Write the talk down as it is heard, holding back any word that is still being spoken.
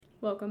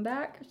Welcome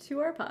back to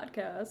our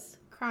podcast.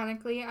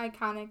 Chronically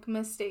Iconic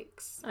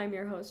Mistakes. I'm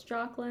your host,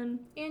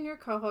 Jocelyn. And your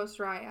co-host,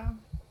 Raya.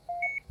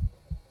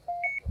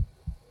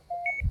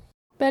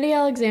 Betty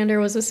Alexander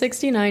was a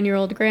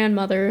 69-year-old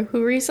grandmother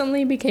who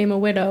recently became a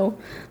widow.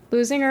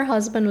 Losing her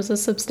husband was a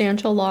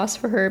substantial loss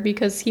for her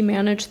because he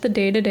managed the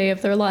day-to-day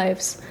of their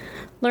lives.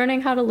 Learning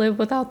how to live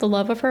without the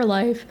love of her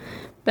life,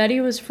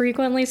 Betty was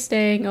frequently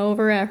staying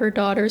over at her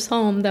daughter's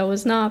home that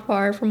was not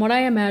far from what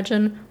I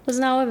imagine was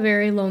now a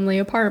very lonely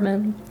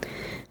apartment.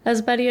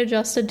 As Betty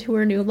adjusted to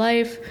her new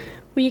life,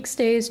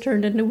 weekdays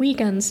turned into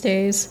weekend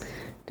stays.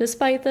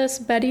 Despite this,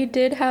 Betty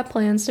did have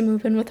plans to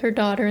move in with her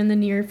daughter in the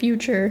near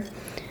future.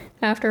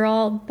 After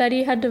all,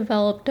 Betty had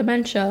developed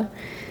dementia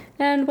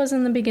and was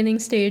in the beginning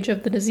stage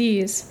of the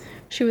disease.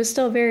 She was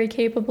still very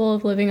capable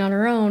of living on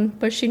her own,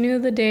 but she knew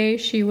the day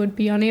she would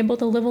be unable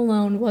to live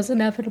alone was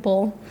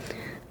inevitable.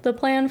 The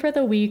plan for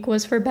the week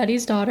was for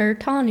Betty's daughter,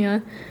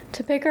 Tanya,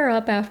 to pick her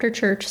up after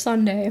church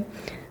Sunday.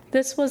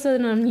 This was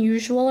an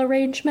unusual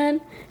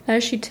arrangement,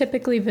 as she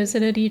typically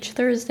visited each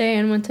Thursday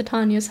and went to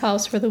Tanya's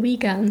house for the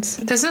weekends.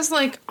 This is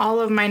like all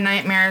of my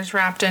nightmares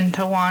wrapped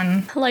into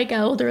one. Like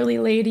elderly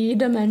lady,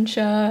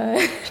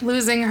 dementia.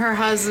 Losing her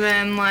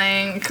husband,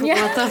 like,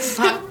 What the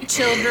fuck,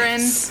 children?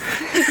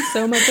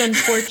 So much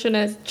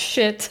unfortunate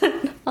shit.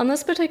 On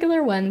this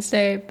particular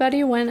Wednesday,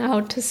 Betty went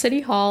out to City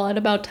Hall at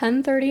about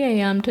 10:30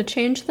 a.m. to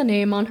change the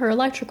name on her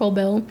electrical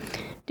bill.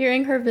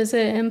 During her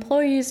visit,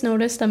 employees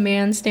noticed a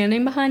man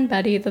standing behind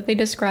Betty that they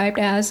described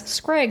as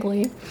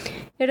scraggly.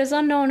 It is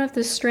unknown if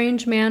this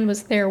strange man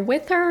was there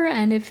with her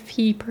and if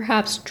he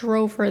perhaps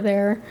drove her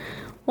there.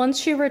 Once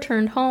she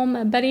returned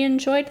home, Betty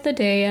enjoyed the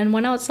day and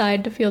went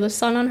outside to feel the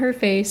sun on her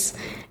face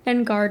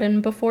and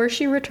garden before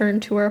she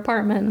returned to her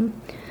apartment.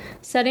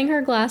 Setting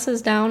her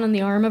glasses down on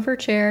the arm of her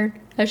chair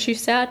as she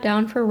sat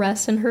down for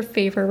rest in her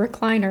favorite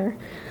recliner,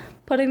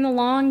 putting the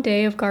long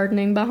day of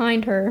gardening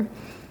behind her.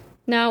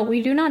 Now,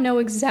 we do not know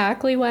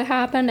exactly what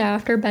happened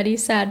after Betty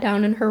sat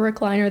down in her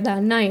recliner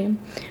that night.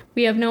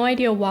 We have no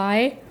idea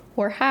why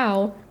or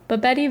how,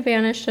 but Betty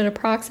vanished at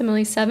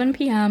approximately 7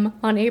 p.m.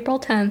 on April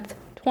 10th,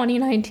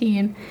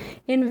 2019,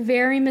 in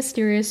very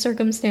mysterious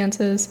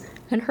circumstances,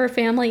 and her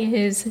family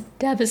is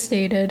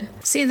devastated.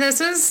 See, this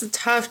is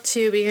tough,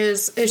 too,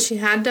 because if she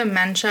had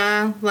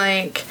dementia,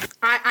 like,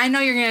 I know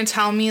you're going to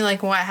tell me,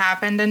 like, what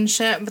happened and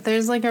shit, but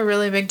there's, like, a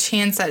really big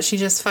chance that she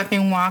just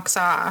fucking walks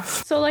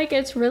off. So, like,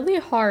 it's really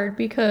hard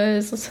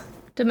because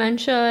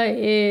dementia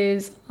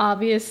is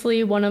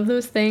obviously one of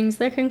those things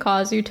that can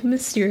cause you to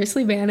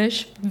mysteriously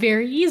vanish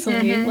very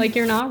easily. Mm-hmm. Like,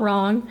 you're not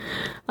wrong.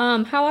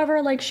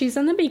 However, like, she's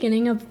in the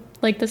beginning of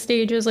like the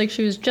stages, like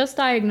she was just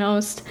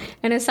diagnosed,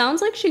 and it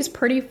sounds like she's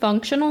pretty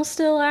functional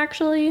still,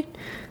 actually.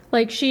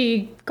 Like,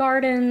 she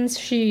gardens,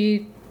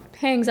 she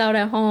hangs out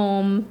at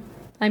home.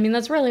 I mean,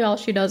 that's really all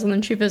she does, and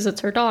then she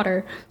visits her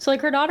daughter. So,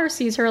 like, her daughter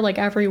sees her, like,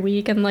 every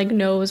week and, like,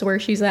 knows where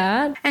she's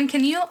at. And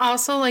can you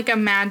also, like,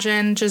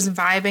 imagine just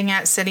vibing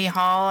at City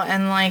Hall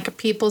and, like,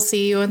 people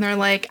see you and they're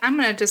like, I'm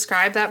gonna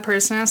describe that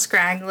person as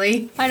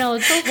scraggly. I know,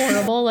 it's so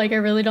horrible. Like, I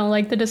really don't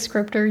like the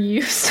descriptor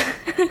used.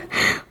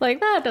 Like,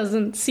 that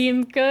doesn't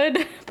seem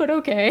good, but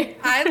okay.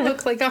 I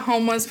look like a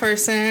homeless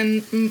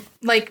person,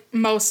 like,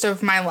 most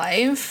of my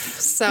life,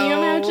 so... Can you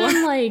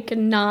imagine, like,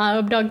 not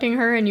abducting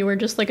her and you were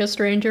just, like, a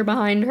stranger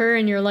behind her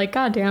and you're like,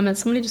 God damn it,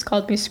 somebody just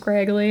called me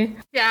scraggly.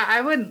 Yeah,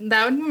 that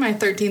would be my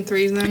 13th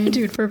reason.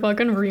 Dude, for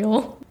fucking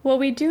real. What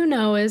we do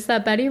know is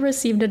that Betty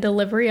received a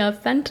delivery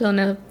of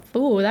fentanyl.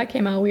 Ooh, that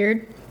came out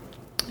weird.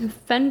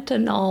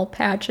 Fentanyl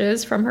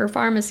patches from her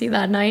pharmacy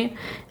that night,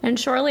 and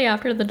shortly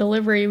after the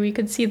delivery, we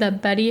could see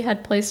that Betty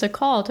had placed a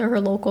call to her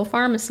local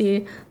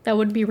pharmacy that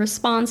would be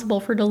responsible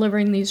for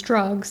delivering these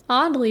drugs.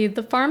 Oddly,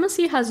 the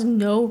pharmacy has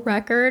no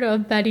record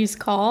of Betty's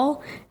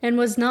call and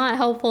was not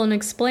helpful in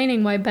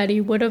explaining why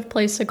Betty would have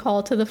placed a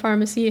call to the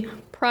pharmacy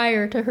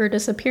prior to her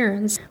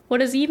disappearance.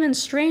 What is even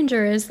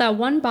stranger is that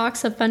one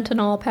box of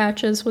fentanyl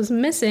patches was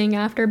missing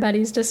after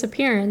Betty's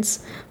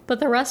disappearance, but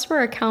the rest were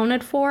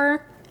accounted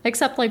for,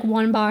 except like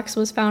one box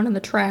was found in the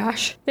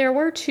trash. There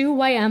were 2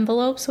 white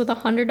envelopes with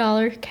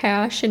 $100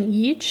 cash in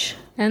each,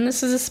 and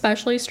this is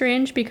especially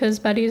strange because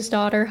Betty's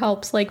daughter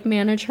helps like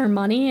manage her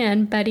money,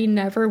 and Betty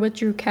never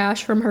withdrew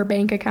cash from her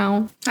bank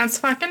account. That's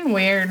fucking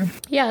weird.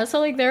 Yeah, so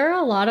like there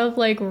are a lot of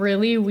like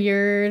really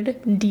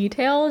weird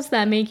details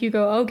that make you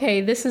go, okay,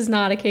 this is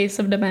not a case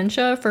of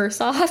dementia,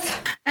 first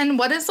off. And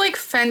what is like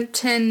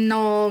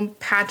fentanyl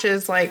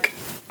patches like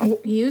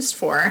used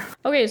for?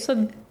 Okay,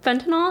 so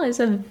fentanyl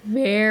is a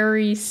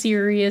very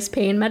serious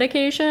pain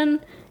medication.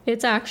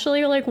 It's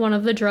actually like one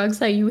of the drugs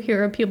that you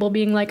hear of people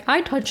being like,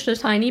 I touched a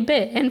tiny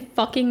bit and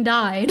fucking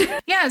died.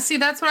 Yeah, see,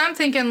 that's what I'm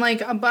thinking.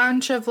 Like a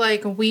bunch of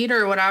like weed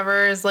or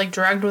whatever is like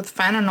drugged with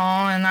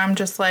fentanyl, and I'm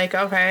just like,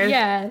 okay.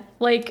 Yeah,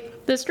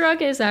 like this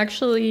drug is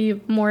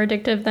actually more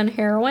addictive than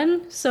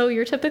heroin. So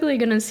you're typically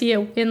going to see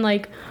it in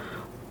like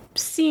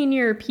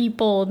senior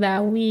people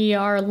that we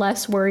are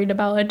less worried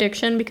about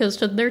addiction because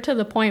they're to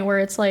the point where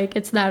it's like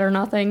it's that or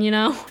nothing, you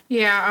know?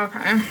 Yeah,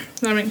 okay.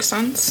 That makes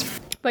sense.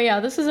 But yeah,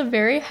 this is a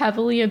very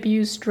heavily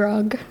abused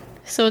drug.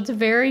 So it's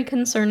very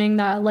concerning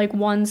that, like,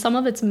 one, some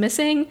of it's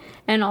missing,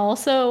 and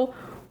also,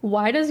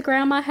 why does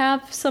grandma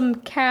have some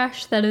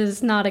cash that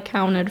is not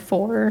accounted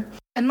for?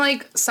 And,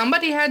 like,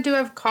 somebody had to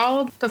have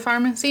called the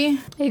pharmacy.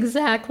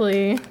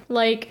 Exactly.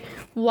 Like,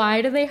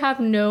 why do they have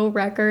no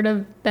record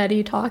of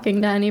Betty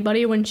talking to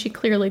anybody when she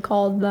clearly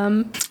called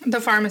them? The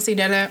pharmacy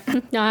did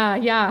it.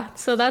 Yeah.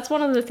 So that's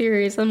one of the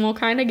theories, and we'll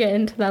kind of get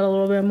into that a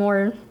little bit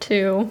more,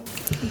 too.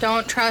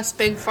 Don't trust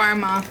Big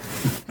Pharma.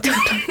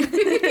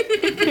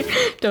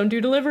 Don't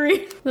do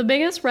delivery. The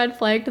biggest red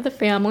flag to the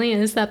family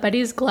is that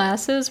Betty's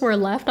glasses were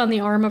left on the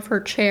arm of her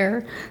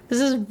chair. This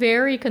is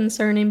very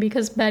concerning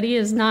because Betty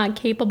is not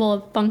capable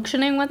of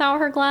functioning without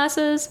her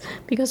glasses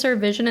because her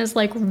vision is,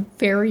 like,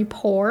 very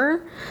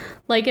poor.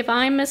 Like, if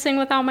I'm missing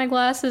without my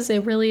glasses,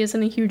 it really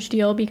isn't a huge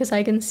deal because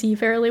I can see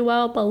fairly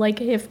well. But, like,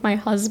 if my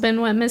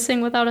husband went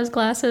missing without his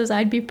glasses,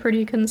 I'd be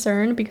pretty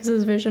concerned because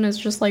his vision is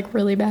just, like,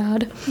 really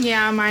bad.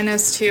 Yeah, mine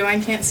is too.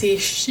 I can't see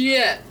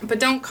shit. But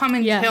don't come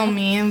and kill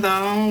me,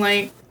 though.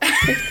 Like...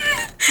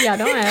 Yeah,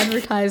 don't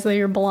advertise that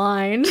you're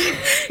blind.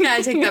 Yeah,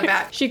 I take that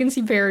back. She can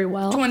see very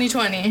well.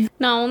 2020.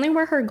 Not only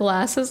were her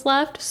glasses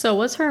left, so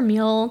was her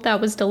meal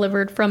that was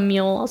delivered from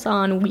Meals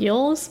on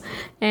Wheels,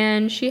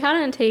 and she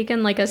hadn't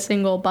taken, like, a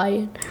single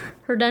bite.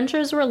 Her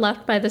dentures were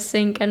left by the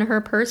sink, and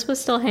her purse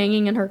was still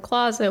hanging in her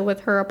closet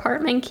with her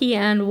apartment key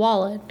and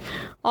wallet.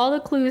 All the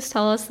clues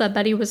tell us that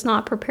Betty was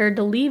not prepared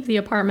to leave the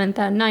apartment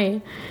that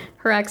night.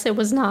 Her exit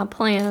was not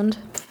planned.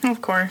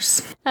 Of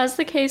course. As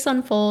the case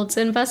unfolds,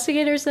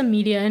 investigators and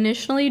media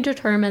initially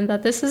determined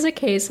that this is a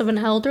case of an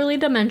elderly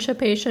dementia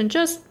patient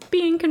just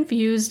being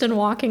confused and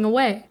walking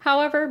away.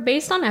 However,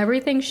 based on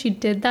everything she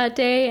did that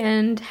day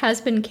and has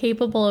been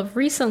capable of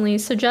recently,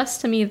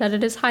 suggests to me that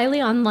it is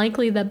highly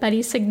unlikely that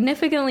Betty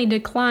significantly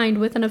declined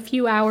within a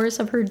few hours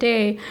of her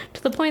day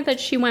to the point that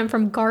she went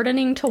from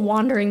gardening to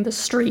wandering the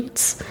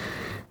streets.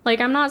 Like,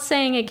 I'm not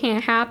saying it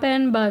can't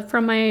happen, but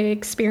from my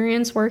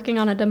experience working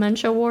on a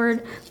dementia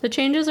ward, the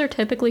changes are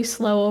typically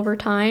slow over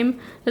time,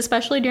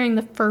 especially during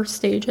the first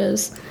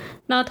stages.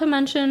 Not to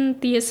mention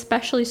the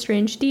especially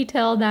strange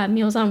detail that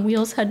Meals on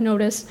Wheels had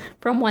noticed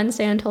from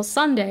Wednesday until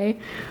Sunday.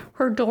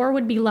 Her door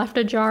would be left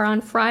ajar on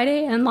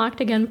Friday and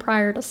locked again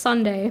prior to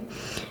Sunday.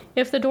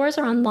 If the doors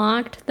are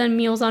unlocked, then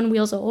Meals on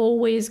Wheels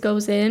always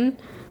goes in,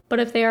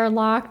 but if they are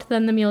locked,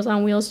 then the Meals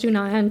on Wheels do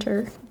not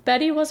enter.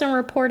 Betty wasn't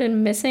reported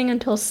missing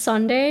until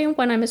Sunday,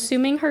 when I'm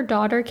assuming her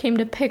daughter came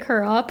to pick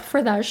her up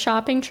for that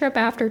shopping trip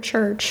after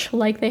church,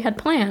 like they had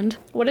planned.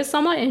 What is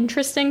somewhat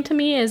interesting to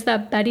me is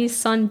that Betty's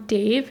son,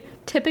 Dave,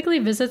 typically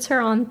visits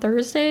her on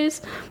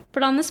Thursdays,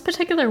 but on this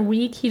particular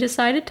week, he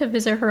decided to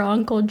visit her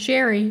uncle,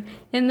 Jerry,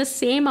 in the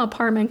same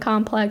apartment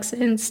complex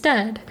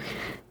instead,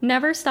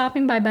 never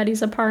stopping by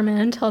Betty's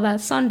apartment until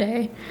that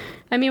Sunday.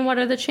 I mean, what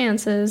are the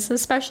chances?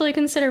 Especially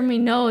considering we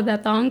know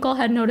that the uncle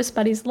had noticed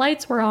Betty's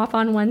lights were off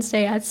on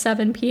Wednesday at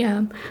 7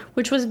 p.m.,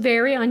 which was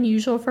very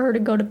unusual for her to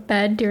go to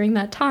bed during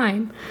that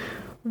time.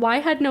 Why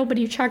had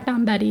nobody checked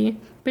on Betty?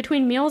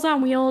 Between Meals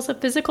on Wheels,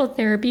 physical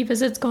therapy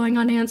visits going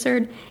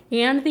unanswered,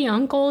 and the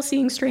uncle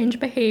seeing strange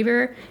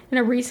behavior in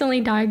a recently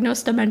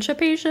diagnosed dementia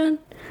patient?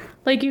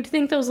 Like, you'd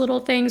think those little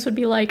things would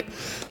be like,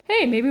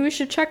 hey, maybe we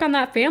should check on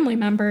that family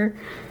member.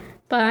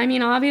 But, I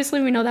mean, obviously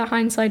we know that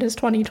hindsight is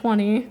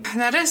 2020.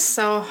 That is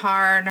so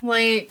hard.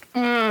 Like,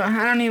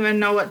 I don't even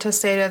know what to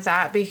say to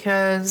that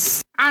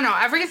because, I don't know,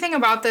 everything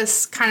about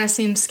this kind of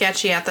seems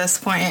sketchy at this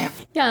point.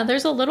 Yeah,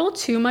 there's a little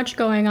too much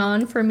going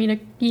on for me to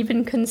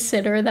even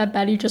consider that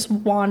Betty just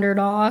wandered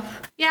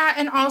off. Yeah,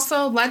 and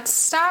also, let's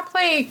stop,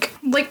 like,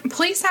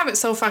 police have it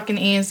so fucking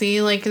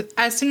easy. Like,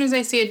 as soon as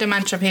they see a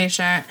dementia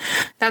patient,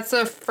 that's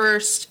the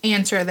first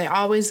answer they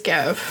always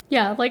give.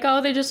 Yeah, like,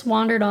 oh, they just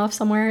wandered off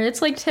somewhere.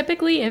 It's like,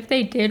 typically, if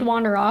they did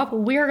wander off,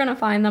 we're gonna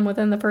find them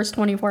within the first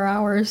 24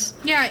 hours.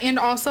 Yeah, and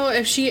also,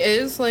 if she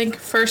is, like,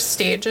 first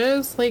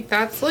stages, like,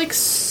 that's, like,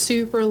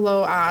 super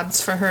low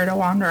odds for her to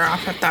wander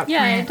off at that point.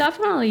 Yeah,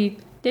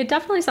 it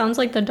definitely sounds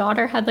like the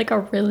daughter had, like,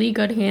 a really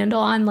good handle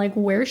on, like,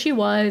 where she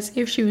was,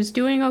 if she was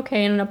doing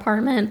okay in an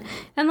apartment.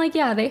 And, like,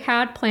 yeah, they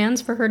had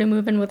plans for her to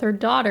move in with her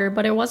daughter,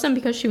 but it wasn't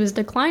because she was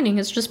declining.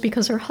 It's just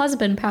because her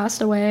husband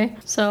passed away.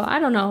 So, I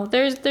don't know.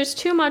 There's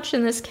too much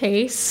in this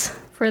case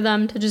for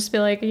them to just be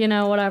like, you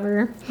know,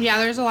 whatever. Yeah,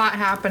 there's a lot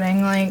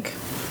happening. Like,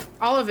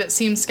 all of it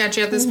seems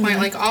sketchy at this point.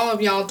 Like, all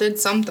of y'all did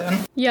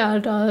something. Yeah,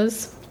 it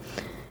does.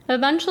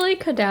 Eventually,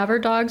 cadaver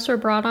dogs were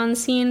brought on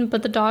scene,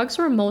 but the dogs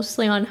were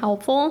mostly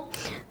unhelpful.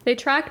 They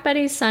tracked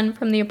Betty's scent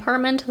from the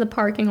apartment to the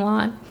parking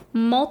lot.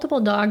 Multiple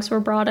dogs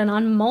were brought in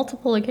on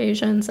multiple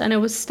occasions, and it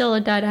was still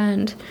a dead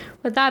end.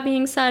 With that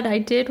being said, I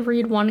did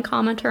read one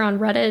commenter on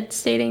Reddit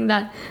stating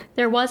that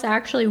there was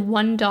actually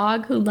one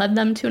dog who led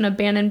them to an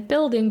abandoned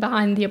building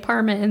behind the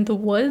apartment in the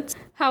woods.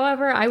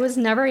 However, I was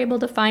never able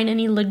to find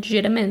any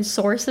legitimate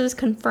sources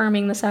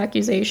confirming this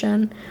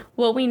accusation.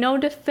 What we know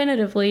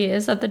definitively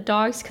is that the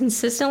dogs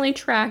consistently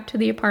tracked to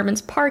the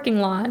apartment's parking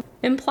lot,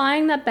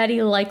 implying that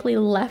Betty likely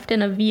left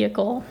in a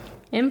vehicle.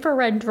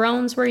 Infrared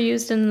drones were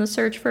used in the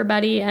search for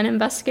Betty, and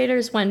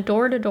investigators went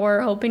door to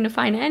door hoping to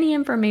find any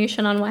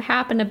information on what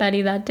happened to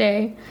Betty that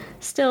day.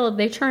 Still,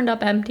 they turned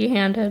up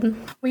empty-handed.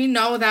 We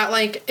know that,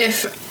 like,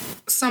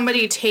 if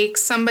somebody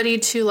takes somebody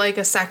to, like,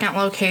 a second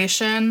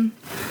location,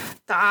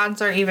 the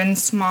odds are even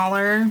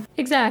smaller.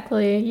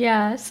 Exactly,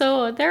 yeah.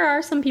 So there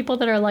are some people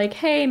that are like,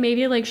 hey,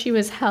 maybe, like, she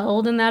was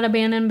held in that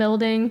abandoned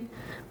building.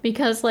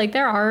 Because, like,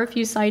 there are a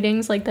few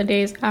sightings, like, the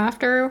days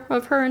after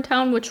of her in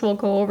town, which we'll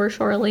go over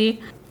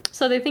shortly.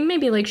 So they think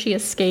maybe, like, she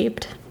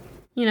escaped,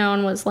 you know,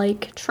 and was,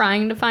 like,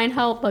 trying to find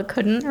help but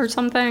couldn't or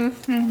something.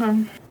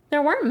 Mm-hmm.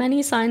 There weren't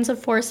many signs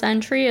of forced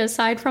entry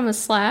aside from a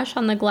slash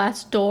on the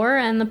glass door,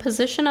 and the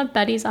position of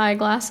Betty's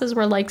eyeglasses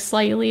were, like,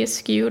 slightly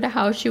askew to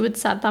how she would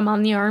set them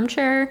on the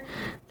armchair.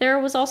 There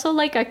was also,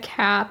 like, a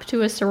cap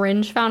to a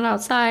syringe found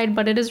outside,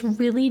 but it is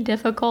really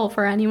difficult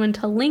for anyone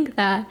to link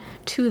that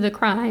to the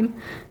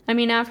crime. I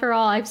mean, after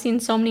all, I've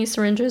seen so many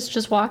syringes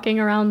just walking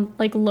around,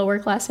 like, lower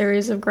class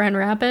areas of Grand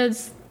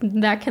Rapids.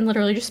 That can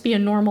literally just be a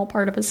normal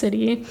part of a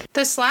city.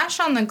 The slash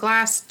on the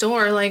glass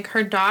door, like,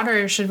 her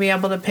daughter should be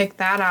able to pick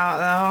that out,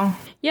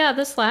 though. Yeah,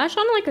 the slash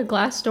on, like, a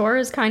glass door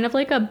is kind of,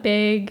 like, a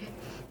big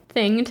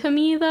thing to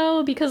me,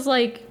 though, because,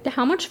 like,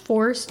 how much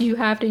force do you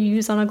have to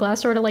use on a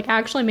glass door to, like,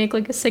 actually make,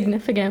 like, a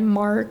significant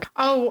mark?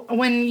 Oh,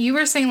 when you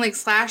were saying, like,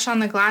 slash on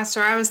the glass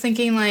door, I was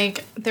thinking,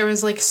 like, there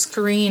was, like,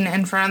 screen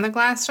in front of the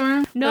glass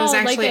door. No,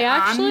 like, they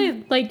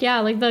actually, like, yeah,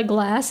 like, the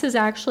glass is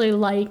actually,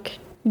 like,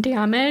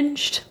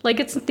 damaged. Like,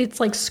 it's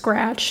like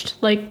scratched,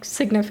 like,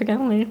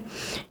 significantly.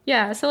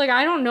 Yeah, so, like,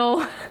 I don't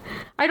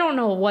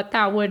know what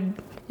that would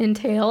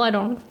entail. I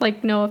don't,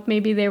 like, know if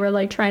maybe they were,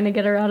 like, trying to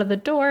get her out of the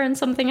door and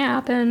something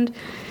happened.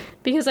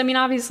 Because, I mean,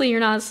 obviously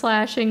you're not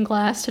slashing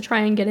glass to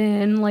try and get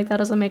in. Like, that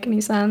doesn't make any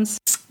sense.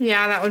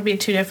 Yeah, that would be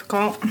too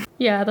difficult.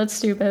 Yeah, that's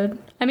stupid.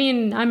 I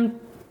mean,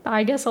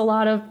 I guess a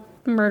lot of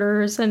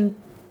murderers and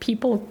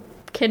people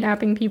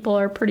kidnapping people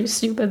are pretty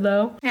stupid,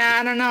 though. Yeah,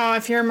 I don't know.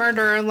 If you're a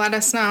murderer, let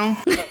us know.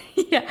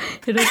 Yeah,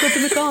 hit us up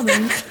in the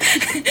comments.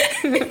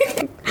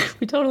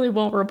 We totally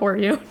won't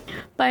report you.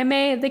 By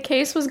May, the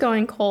case was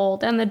going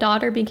cold, and the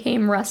daughter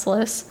became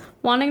restless.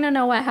 Wanting to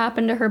know what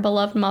happened to her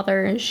beloved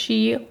mother,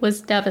 she was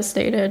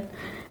devastated.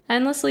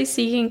 Endlessly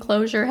seeking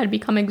closure had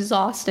become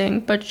exhausting,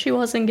 but she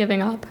wasn't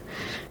giving up.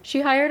 She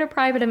hired a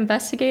private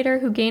investigator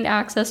who gained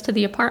access to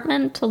the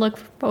apartment to look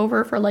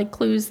over for, like,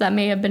 clues that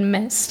may have been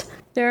missed.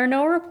 There are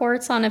no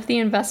reports on if the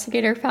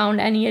investigator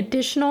found any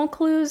additional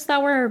clues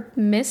that were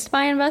missed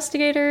by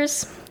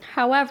investigators.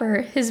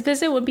 However, his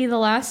visit would be the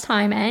last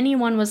time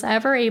anyone was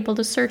ever able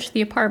to search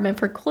the apartment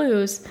for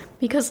clues,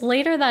 because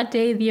later that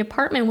day the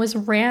apartment was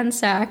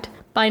ransacked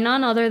by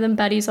none other than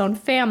Betty's own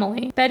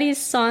family. Betty's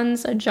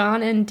sons,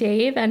 John and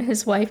Dave, and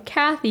his wife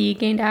Kathy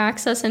gained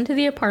access into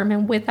the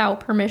apartment without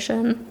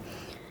permission.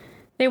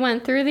 They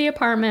went through the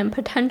apartment,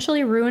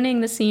 potentially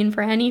ruining the scene for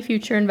any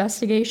future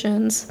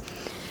investigations.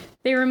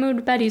 They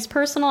removed Betty's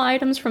personal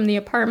items from the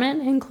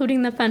apartment,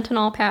 including the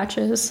fentanyl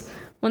patches.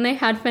 When they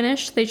had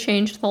finished, they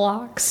changed the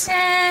locks.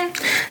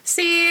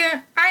 See,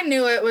 I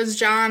knew it was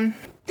John.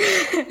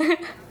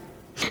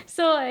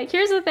 So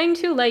here's the thing,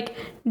 too. Like,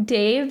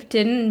 Dave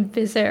didn't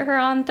visit her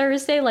on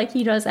Thursday like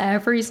he does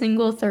every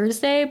single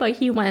Thursday, but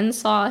he went and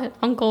saw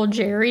Uncle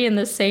Jerry in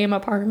the same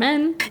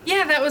apartment.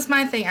 Yeah, that was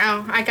my thing.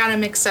 Oh, I got it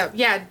mixed up.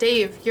 Yeah,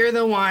 Dave, you're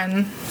the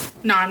one.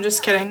 No, I'm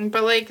just kidding.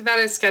 But, like, that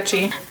is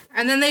sketchy.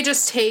 And then they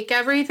just take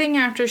everything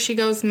after she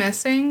goes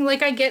missing.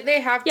 Like, I get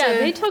they have to... Yeah,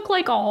 they took,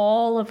 like,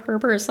 all of her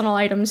personal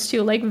items,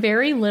 too. Like,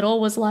 very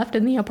little was left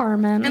in the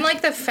apartment. And,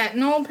 like, the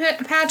fentanyl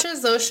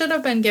patches, those should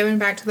have been given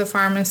back to the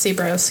pharmacy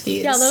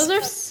broskies. Yeah, those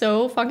are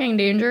so fucking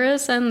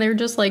dangerous, and they're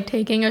just, like,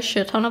 taking a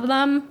shit ton of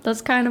them.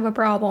 That's kind of a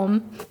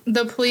problem.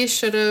 The police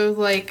should have,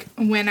 like,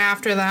 went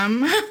after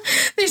them.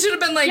 They should have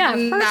been like, yeah,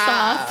 first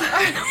off,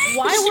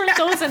 why weren't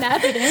those in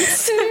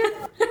evidence?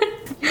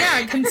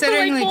 Yeah,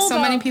 considering, like so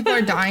many people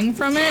are dying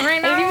from it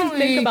right now. I didn't even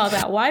think about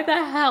that. Why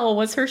the hell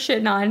was her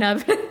shit not in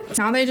evidence?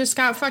 Now they just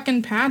got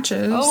fucking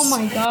patches. Oh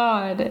my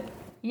god.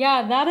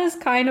 Yeah, that is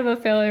kind of a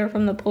failure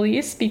from the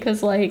police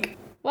because, like,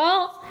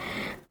 well,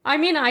 I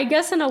mean, I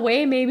guess in a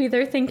way maybe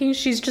they're thinking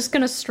she's just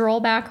gonna stroll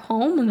back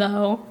home,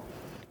 though.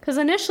 Because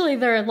initially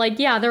they're like,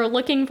 yeah, they're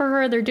looking for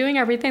her. They're doing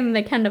everything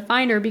they can to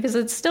find her because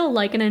it's still,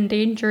 like, an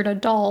endangered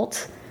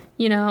adult,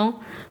 you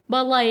know?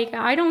 But, like,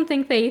 I don't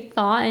think they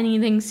thought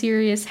anything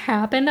serious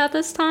happened at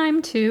this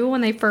time, too,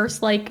 when they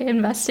first, like,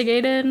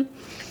 investigated.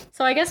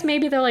 So I guess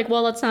maybe they're like,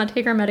 well, let's not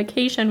take her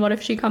medication. What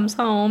if she comes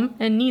home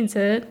and needs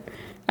it?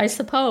 I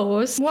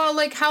suppose. Well,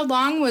 like, how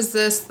long was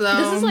this, though?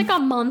 This is, like, a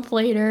month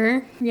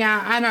later.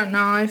 Yeah, I don't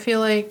know. I feel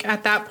like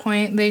at that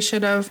point they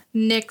should have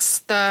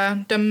nixed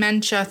the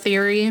dementia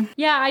theory.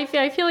 Yeah,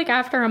 I feel like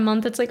after a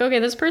month, it's like, okay,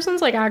 this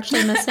person's, like,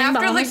 actually missing. After,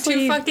 but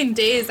honestly, like, 2 fucking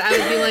days, I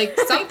would be like,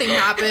 something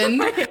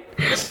happened.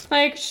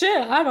 Like,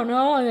 shit, I don't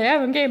know. They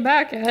haven't came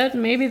back yet.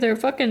 Maybe they're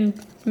fucking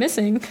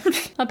missing.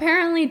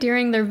 Apparently,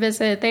 during their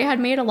visit, they had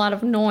made a lot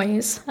of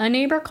noise. A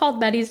neighbor called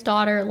Betty's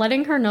daughter,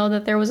 letting her know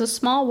that there was a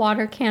small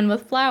water can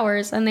with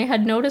flowers, and they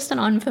had noticed an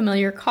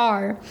unfamiliar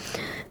car.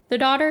 The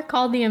daughter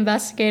called the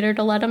investigator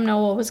to let him know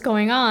what was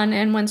going on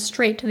and went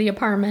straight to the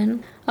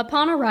apartment.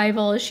 Upon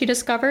arrival, she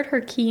discovered her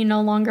key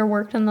no longer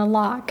worked in the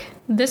lock.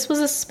 This was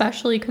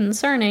especially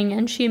concerning,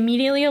 and she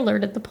immediately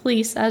alerted the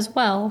police as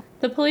well.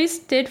 The police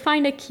did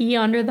find a key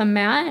under the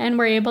mat and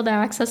were able to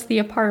access the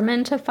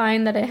apartment to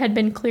find that it had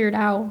been cleared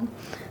out.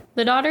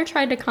 The daughter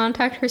tried to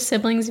contact her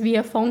siblings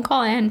via phone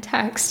call and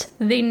text.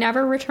 They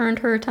never returned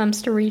her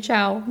attempts to reach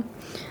out.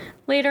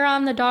 Later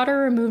on, the daughter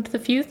removed the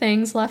few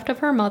things left of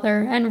her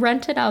mother and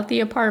rented out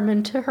the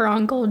apartment to her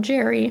uncle,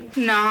 Jerry.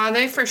 No,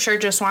 they for sure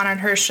just wanted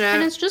her shit.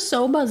 And it's just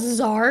so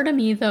bizarre to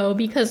me, though,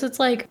 because it's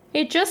like,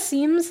 it just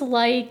seems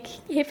like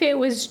if it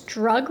was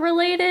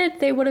drug-related,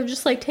 they would have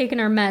just, like, taken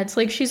her meds.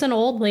 Like, she's an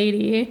old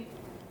lady.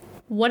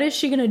 What is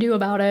she gonna do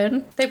about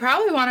it? They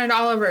probably wanted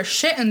all of her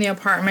shit in the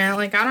apartment.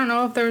 Like, I don't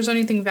know if there was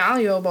anything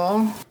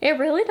valuable. It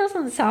really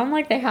doesn't sound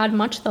like they had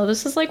much, though.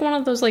 This is like one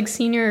of those, like,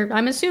 senior...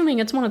 I'm assuming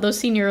it's one of those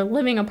senior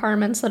living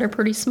apartments that are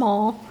pretty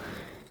small.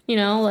 You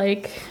know,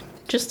 like,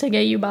 just to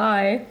get you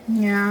by.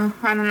 Yeah,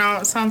 I don't know.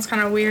 It sounds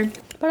kind of weird.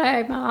 But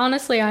I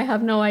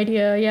have no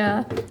idea,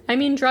 yeah. I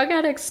mean, drug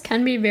addicts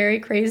can be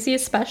very crazy,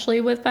 especially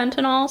with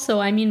fentanyl,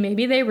 so I mean,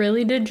 maybe they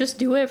really did just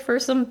do it for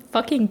some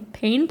fucking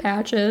pain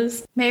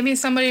patches. Maybe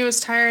somebody was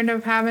tired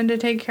of having to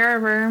take care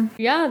of her.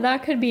 Yeah,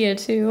 that could be it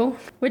too.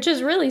 Which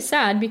is really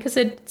sad, because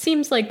it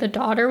seems like the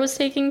daughter was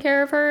taking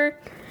care of her.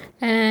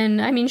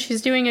 And, I mean,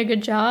 she's doing a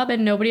good job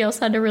and nobody else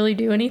had to really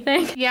do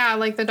anything. Yeah,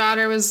 like the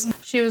daughter was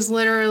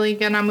literally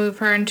gonna move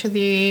her into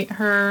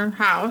her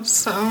house,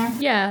 so.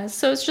 Yeah,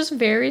 so it's just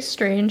very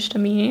strange to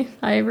me.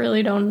 I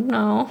really don't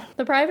know.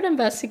 The private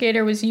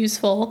investigator was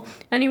useful,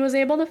 and he was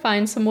able to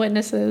find some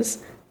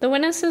witnesses. The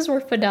witnesses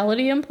were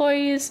Fidelity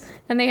employees,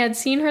 and they had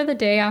seen her the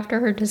day after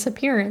her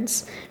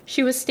disappearance.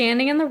 She was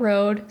standing in the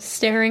road,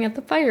 staring at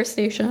the fire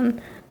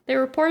station. They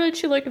reported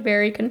she looked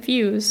very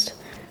confused.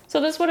 So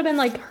this would have been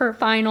like her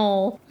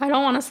final, I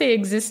don't want to say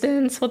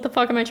existence. What the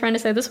fuck am I trying to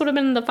say? This would have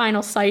been the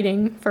final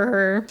sighting for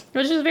her,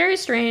 which is very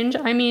strange.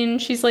 I mean,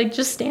 she's like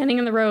just standing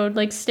in the road,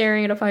 like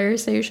staring at a fire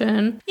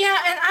station. Yeah,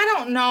 and I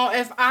don't know.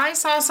 If I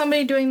saw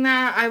somebody doing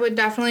that, I would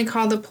definitely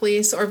call the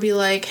police or be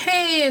like,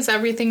 hey, is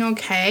everything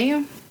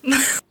okay?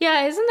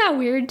 Yeah, isn't that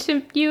weird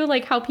to you?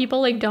 Like how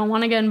people like don't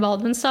want to get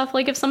involved in stuff.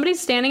 Like if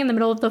somebody's standing in the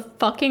middle of the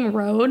fucking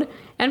road,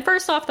 and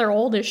first off, they're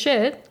old as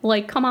shit.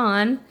 Like, come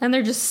on. And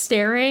they're just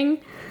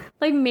staring.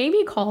 Like,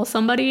 maybe call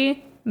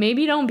somebody.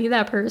 Maybe don't be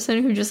that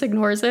person who just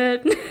ignores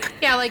it.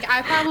 Yeah, like,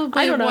 I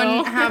probably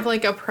wouldn't have,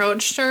 like,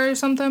 approached her or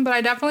something, but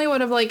I definitely would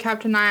have, like,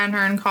 kept an eye on her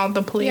and called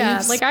the police.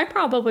 Yeah, like, I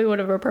probably would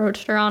have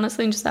approached her,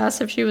 honestly, and just asked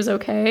if she was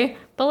okay.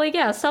 But, like,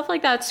 yeah, stuff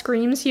like that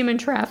screams human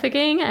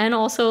trafficking and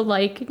also,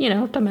 like, you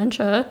know,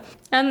 dementia.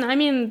 And, I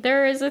mean,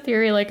 there is a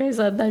theory, like I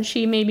said, that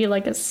she maybe,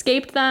 like,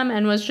 escaped them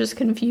and was just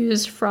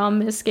confused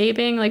from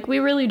escaping. Like, we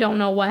really don't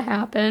know what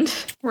happened.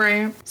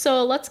 Right.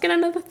 So let's get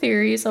into the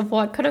theories of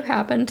what could have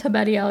happened to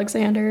Betty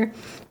Alexander.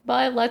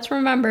 But let's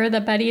remember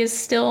that Betty is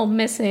still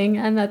missing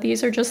and that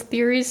these are just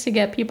theories to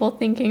get people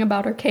thinking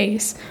about her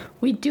case.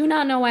 We do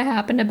not know what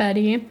happened to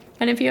Betty,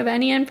 and if you have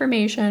any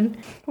information,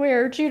 we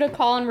urge you to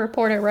call and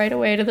report it right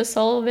away to the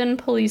Sullivan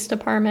Police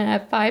Department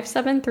at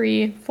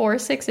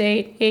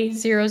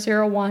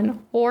 573-468-8001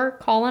 or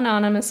call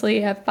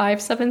anonymously at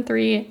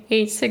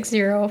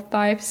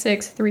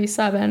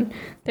 573-860-5637.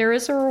 There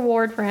is a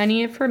reward for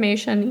any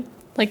information.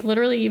 Like,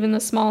 literally, even the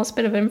smallest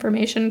bit of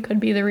information could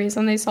be the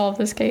reason they solve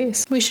this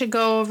case. We should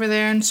go over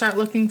there and start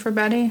looking for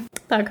Betty.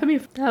 That could be...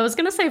 I was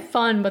gonna say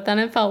fun, but then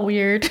it felt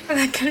weird.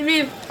 That could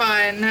be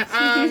fun.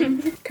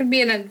 Could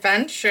be an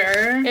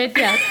adventure.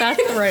 Yes,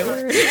 that's the right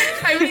word.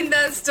 I mean,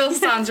 that still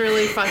sounds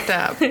really fucked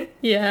up.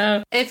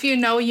 Yeah. If you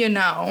know, you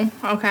know,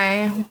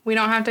 okay? We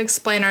don't have to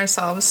explain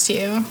ourselves to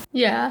you.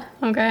 Yeah,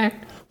 okay.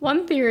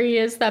 One theory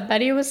is that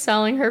Betty was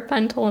selling her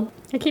fentanyl.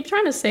 I keep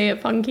trying to say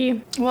it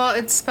funky. Well,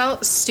 it's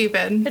spelled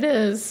stupid. It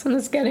is, and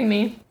it's getting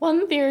me.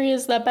 One theory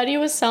is that Betty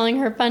was selling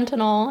her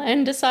fentanyl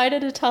and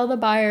decided to tell the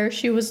buyer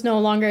she was no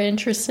longer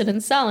interested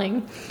in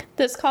selling.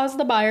 This caused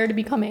the buyer to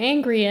become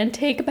angry and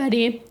take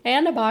Betty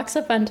and a box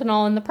of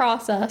fentanyl in the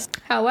process.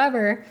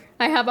 However,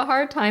 I have a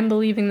hard time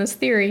believing this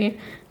theory.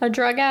 A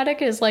drug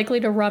addict is likely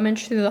to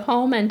rummage through the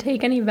home and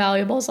take any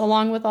valuables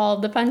along with all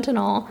of the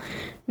fentanyl,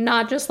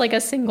 not just like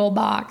a single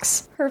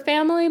box. Her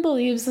family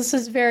believes this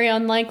is very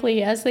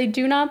unlikely, as they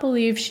do not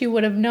believe she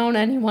would have known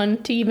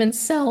anyone to even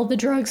sell the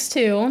drugs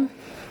to.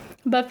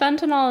 But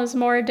fentanyl is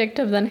more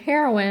addictive than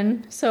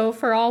heroin, so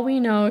for all we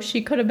know,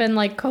 she could have been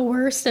like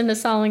coerced into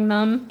selling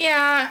them.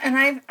 Yeah,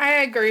 and I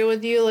agree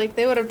with you. Like,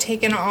 they would have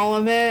taken all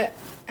of it.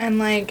 And,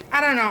 like,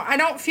 I don't know. I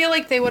don't feel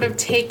like they would have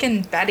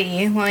taken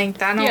Betty. Like,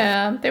 that don't...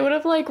 Yeah, they would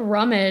have, like,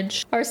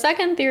 rummaged. Our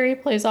second theory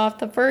plays off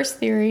the first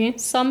theory.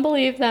 Some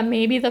believe that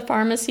maybe the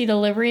pharmacy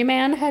delivery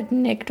man had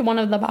nicked one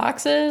of the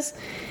boxes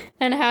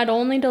and had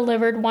only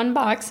delivered one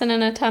box in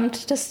an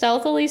attempt to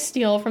stealthily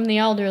steal from the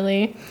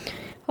elderly,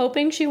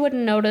 hoping she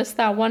wouldn't notice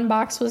that one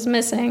box was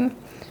missing.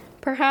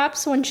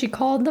 Perhaps when she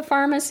called the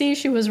pharmacy,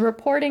 she was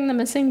reporting the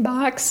missing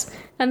box,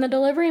 and the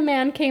delivery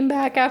man came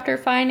back after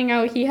finding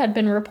out he had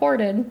been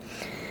reported.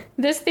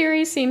 This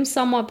theory seems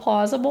somewhat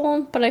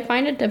plausible, but I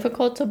find it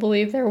difficult to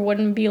believe there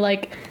wouldn't be,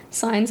 like,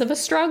 signs of a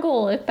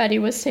struggle if Betty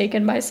was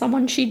taken by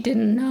someone she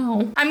didn't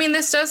know. I mean,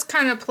 this does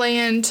kind of play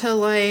into,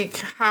 like,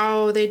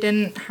 how they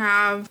didn't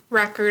have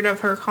record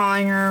of her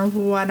calling her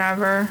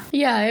whatever.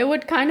 Yeah, it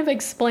would kind of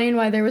explain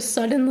why there was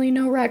suddenly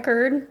no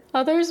record.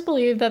 Others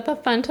believe that the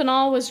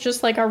fentanyl was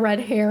just like a red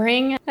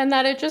herring, and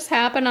that it just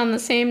happened on the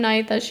same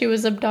night that she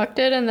was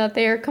abducted, and that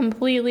they are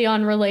completely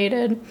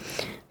unrelated.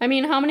 I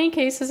mean, how many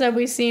cases have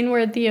we seen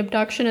where the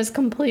abduction is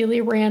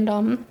completely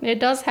random? It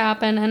does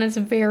happen, and it's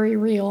very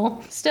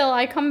real. Still,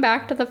 I come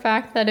back to the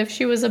fact that if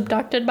she was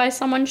abducted by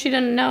someone she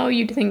didn't know,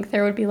 you'd think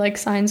there would be, like,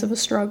 signs of a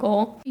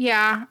struggle.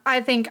 Yeah,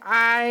 I think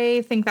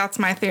that's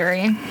my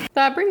theory.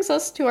 That brings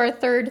us to our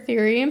third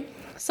theory.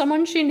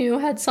 Someone she knew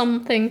had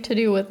something to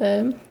do with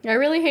it. I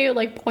really hate,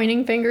 like,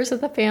 pointing fingers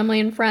at the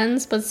family and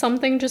friends, but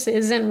something just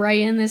isn't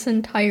right in this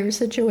entire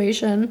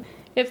situation.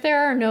 If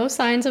there are no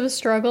signs of a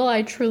struggle,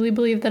 I truly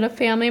believe that a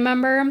family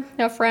member,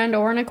 a friend,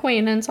 or an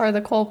acquaintance are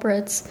the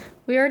culprits.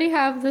 We already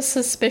have the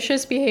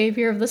suspicious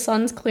behavior of the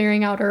sons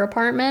clearing out her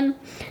apartment.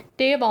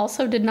 Dave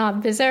also did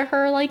not visit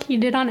her like he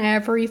did on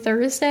every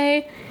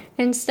Thursday,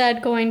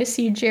 instead going to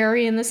see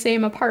Jerry in the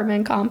same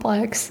apartment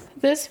complex.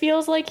 This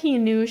feels like he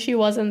knew she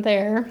wasn't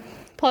there.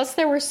 Plus,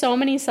 there were so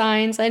many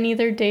signs, and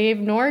neither Dave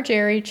nor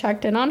Jerry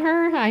checked in on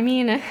her. I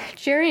mean,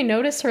 Jerry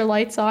noticed her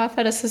lights off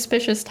at a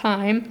suspicious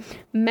time.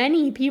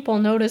 Many people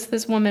noticed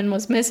this woman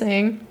was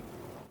missing.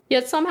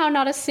 Yet somehow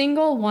not a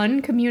single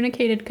one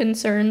communicated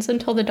concerns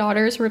until the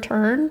daughter's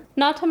return.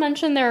 Not to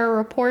mention there are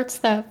reports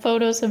that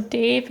photos of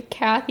Dave,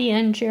 Kathy,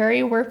 and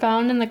Jerry were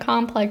found in the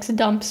complex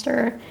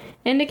dumpster,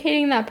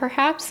 indicating that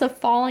perhaps the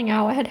falling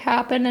out had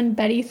happened and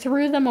Betty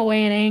threw them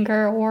away in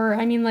anger, or,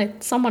 I mean,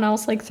 like, someone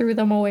else, like, threw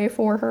them away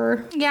for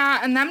her. Yeah,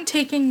 and them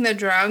taking the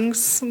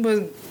drugs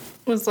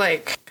was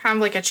like, kind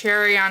of like a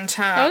cherry on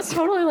top. That was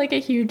totally, like, a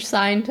huge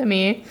sign to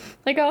me.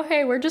 Like, oh,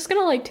 hey, we're just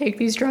gonna, like, take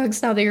these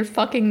drugs now that you're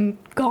fucking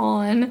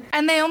gone.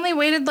 And they only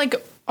waited, like,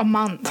 a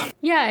month.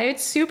 Yeah,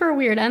 it's super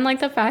weird. And, like,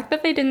 the fact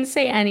that they didn't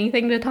say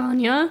anything to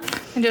Tanya.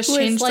 And just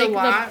changed the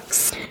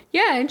locks.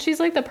 Yeah, and she's,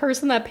 like, the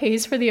person that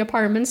pays for the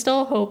apartment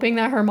still, hoping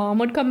that her mom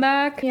would come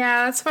back.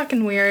 Yeah, that's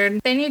fucking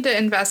weird. They need to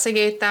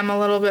investigate them a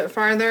little bit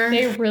farther.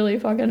 They really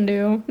fucking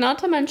do. Not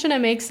to mention it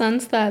makes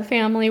sense that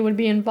family would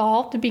be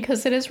involved,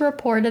 because it is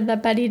reported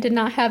that Betty did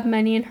not have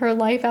many in her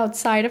life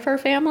outside of her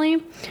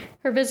family.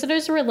 Her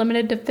visitors were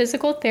limited to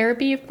physical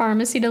therapy,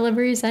 pharmacy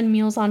deliveries, and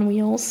Meals on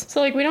Wheels. So,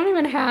 like, we don't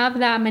even have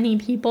that many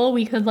people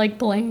we could, like,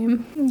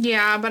 blame.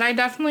 Yeah, but I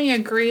definitely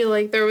agree.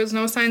 Like, there was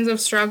no signs of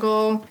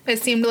struggle.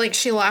 It seemed like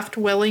she left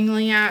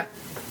willingly at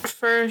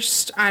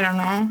first. I don't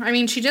know. I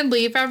mean, she did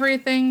leave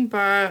everything,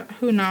 but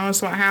who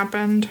knows what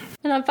happened.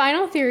 And a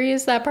final theory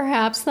is that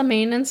perhaps the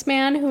maintenance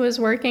man who was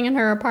working in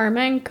her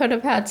apartment could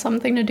have had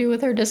something to do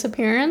with her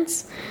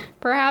disappearance.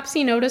 Perhaps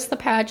he noticed the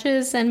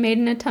patches and made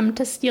an attempt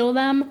to steal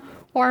them.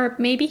 Or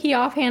maybe he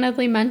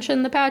offhandedly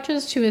mentioned the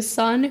patches to his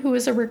son, who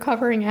is a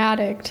recovering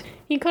addict.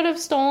 He could have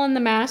stolen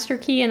the master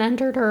key and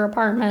entered her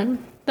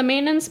apartment. The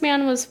maintenance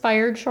man was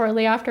fired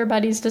shortly after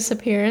Betty's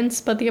disappearance,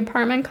 but the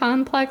apartment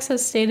complex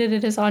has stated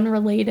it is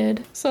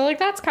unrelated. So, like,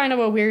 that's kind of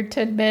a weird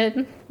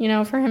tidbit, you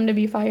know, for him to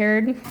be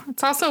fired.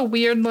 It's also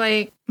weird,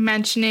 like,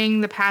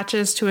 mentioning the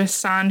patches to his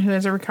son, who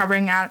is a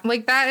recovering addict.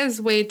 Like, that is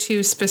way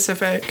too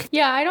specific.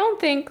 Yeah, I don't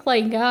think,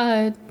 like,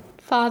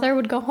 father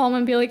would go home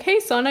and be like, hey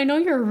son, I know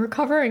you're a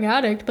recovering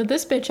addict, but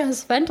this bitch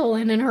has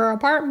fentanyl in her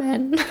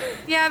apartment.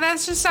 Yeah,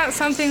 that's just not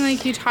something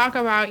like you talk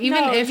about.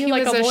 Even if he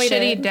was a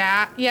shitty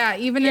dad. Yeah,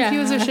 even if he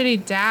was a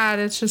shitty dad,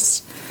 it's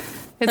just,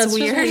 it's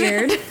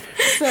weird. Just weird.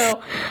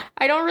 So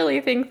I don't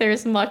really think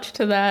there's much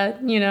to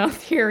that, you know,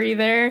 theory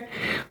there.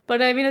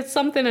 But I mean, it's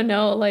something to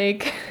note,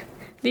 like,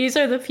 these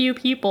are the few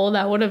people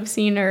that would have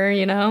seen her,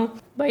 you know.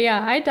 But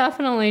yeah,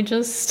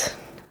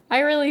 I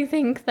really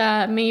think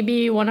that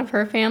maybe one of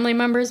her family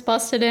members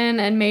busted in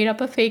and made up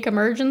a fake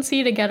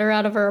emergency to get her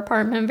out of her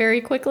apartment very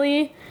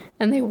quickly,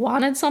 and they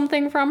wanted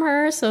something from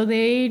her, so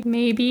they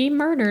maybe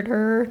murdered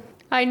her.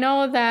 I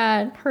know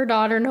that her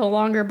daughter no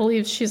longer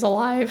believes she's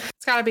alive.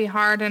 It's gotta be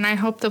hard, and I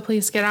hope the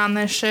police get on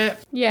this shit.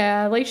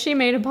 Yeah, like, she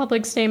made a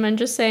public statement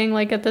just saying,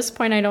 like, at this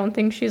point I don't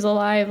think she's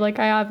alive. Like,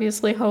 I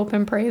obviously hope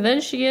and pray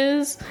that she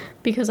is,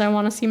 because I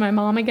want to see my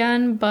mom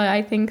again, but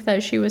I think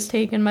that she was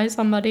taken by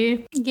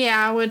somebody.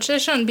 Yeah, which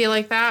it shouldn't be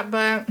like that,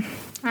 but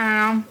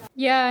I don't know.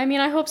 Yeah, I mean,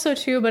 I hope so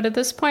too, but at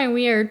this point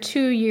we are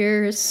 2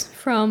 years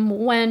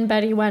from when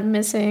Betty went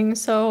missing,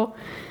 so,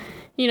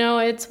 you know,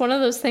 it's one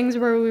of those things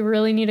where we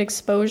really need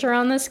exposure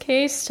on this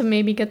case to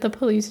maybe get the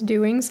police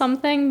doing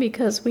something,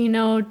 because we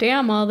know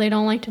damn well they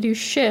don't like to do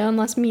shit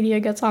unless media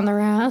gets on their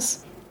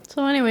ass.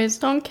 So anyways,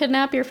 don't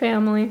kidnap your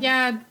family.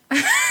 Yeah,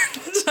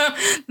 so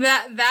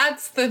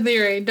that's the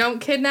theory. Don't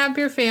kidnap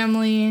your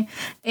family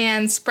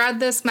and spread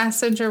this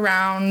message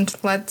around.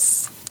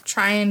 Let's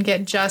try and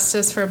get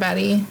justice for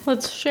Betty.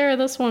 Let's share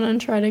this one and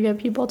try to get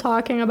people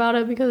talking about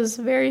it, because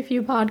very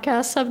few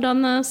podcasts have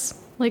done this.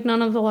 Like,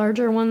 none of the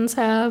larger ones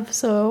have,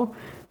 so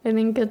I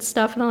think it's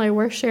definitely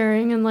worth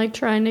sharing and like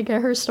trying to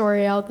get her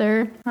story out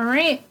there. All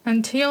right.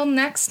 Until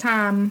next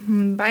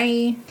time.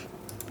 Bye.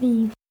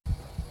 Bye.